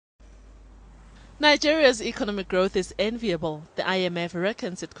Nigeria's economic growth is enviable. The IMF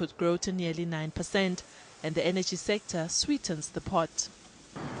reckons it could grow to nearly 9%, and the energy sector sweetens the pot.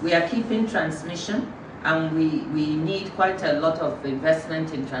 We are keeping transmission, and we need quite a lot of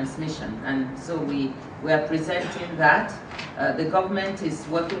investment in transmission, and so we are presenting that. The government is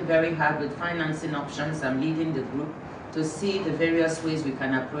working very hard with financing options. I'm leading the group to see the various ways we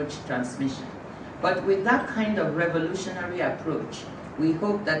can approach transmission. But with that kind of revolutionary approach, we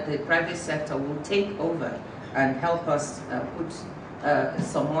hope that the private sector will take over and help us put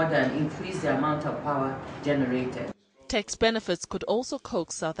some order and increase the amount of power generated. Tax benefits could also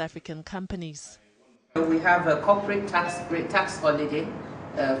coax South African companies. We have a corporate tax holiday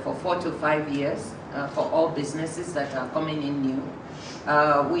for 4 to 5 years for all businesses that are coming in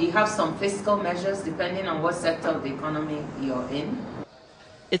new. We have some fiscal measures depending on what sector of the economy you're in.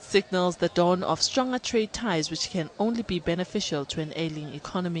 It signals the dawn of stronger trade ties, which can only be beneficial to an ailing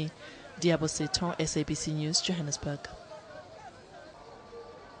economy. n.d.a.a, SABC News, Johannesburg.